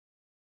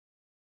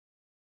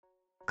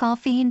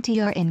coffee and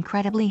tea are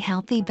incredibly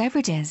healthy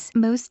beverages.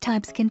 Most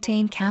types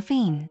contain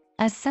caffeine,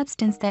 a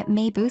substance that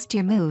may boost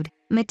your mood,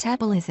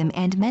 metabolism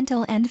and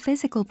mental and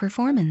physical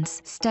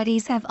performance.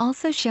 Studies have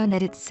also shown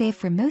that it's safe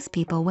for most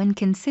people when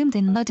consumed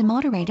in low to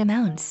moderate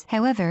amounts.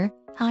 However,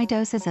 high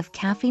doses of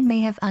caffeine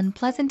may have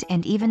unpleasant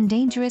and even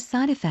dangerous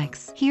side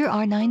effects. Here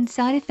are 9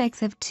 side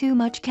effects of too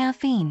much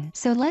caffeine.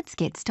 So let's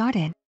get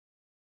started.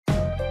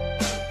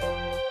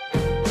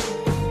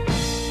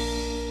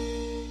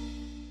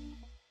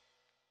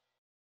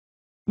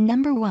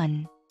 Number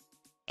 1.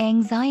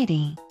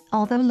 Anxiety.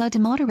 Although low to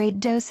moderate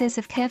doses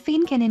of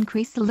caffeine can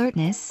increase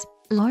alertness,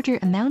 larger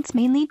amounts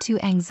may lead to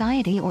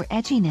anxiety or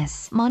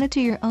edginess. Monitor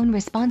your own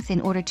response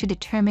in order to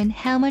determine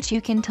how much you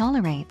can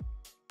tolerate.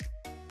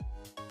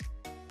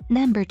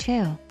 Number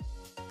 2.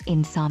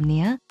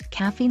 Insomnia.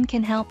 Caffeine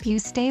can help you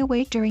stay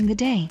awake during the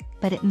day,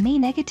 but it may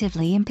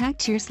negatively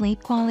impact your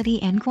sleep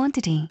quality and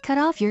quantity. Cut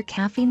off your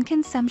caffeine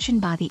consumption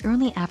by the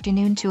early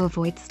afternoon to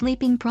avoid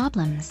sleeping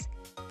problems.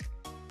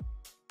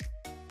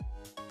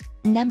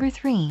 Number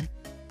 3.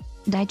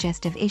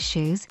 Digestive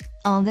issues.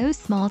 Although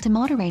small to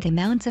moderate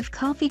amounts of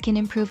coffee can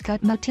improve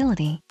gut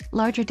motility,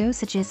 larger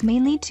dosages may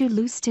lead to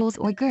loose stools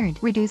or GERD.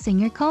 Reducing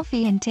your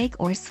coffee intake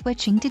or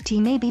switching to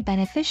tea may be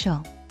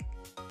beneficial.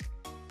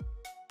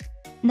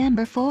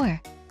 Number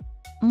 4.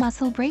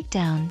 Muscle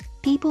breakdown.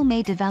 People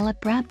may develop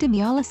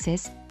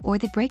rhabdomyolysis, or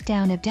the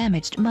breakdown of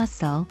damaged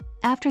muscle,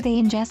 after they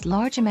ingest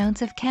large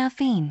amounts of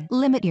caffeine.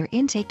 Limit your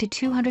intake to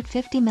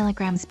 250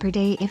 mg per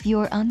day if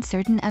you're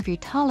uncertain of your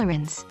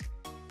tolerance.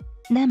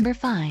 Number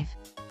 5.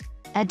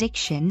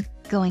 Addiction.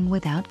 Going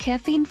without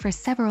caffeine for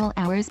several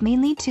hours may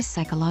lead to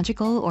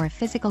psychological or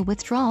physical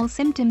withdrawal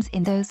symptoms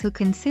in those who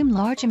consume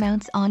large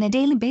amounts on a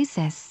daily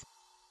basis.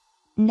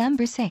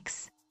 Number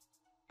 6.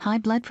 High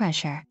blood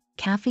pressure.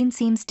 Caffeine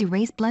seems to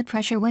raise blood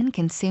pressure when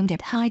consumed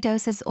at high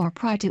doses or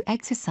prior to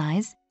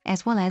exercise,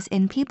 as well as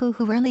in people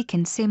who rarely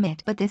consume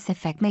it. But this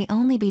effect may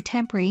only be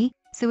temporary,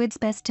 so it's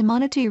best to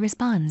monitor your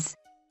response.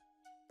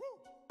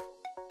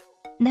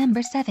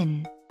 Number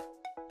 7.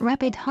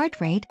 Rapid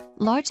heart rate.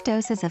 Large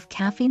doses of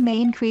caffeine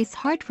may increase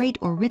heart rate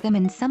or rhythm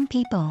in some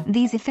people.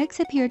 These effects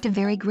appear to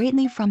vary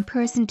greatly from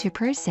person to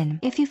person.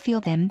 If you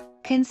feel them,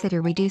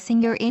 consider reducing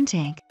your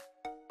intake.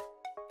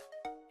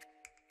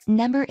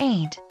 Number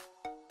 8.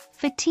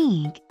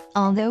 Fatigue.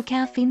 Although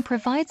caffeine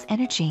provides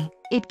energy,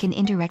 it can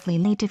indirectly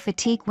lead to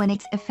fatigue when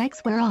its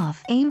effects wear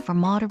off. Aim for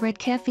moderate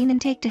caffeine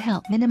intake to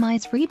help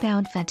minimize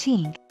rebound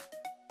fatigue.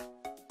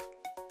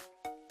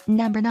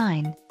 Number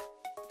 9.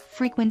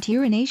 Frequent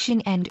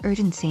urination and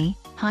urgency.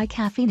 High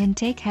caffeine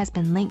intake has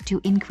been linked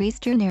to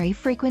increased urinary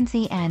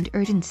frequency and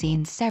urgency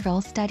in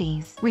several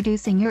studies.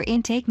 Reducing your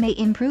intake may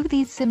improve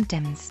these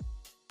symptoms.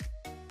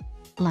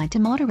 Light to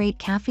moderate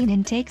caffeine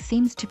intake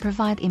seems to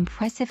provide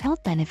impressive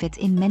health benefits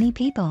in many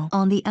people.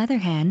 On the other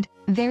hand,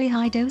 very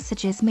high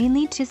dosages may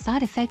lead to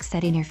side effects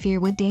that interfere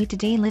with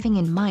day-to-day living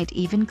and might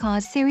even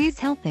cause serious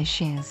health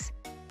issues.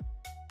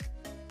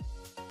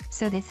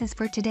 So this is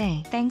for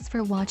today. Thanks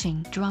for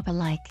watching. Drop a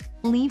like,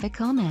 leave a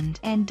comment,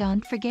 and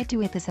don't forget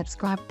to hit the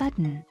subscribe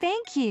button.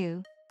 Thank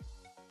you!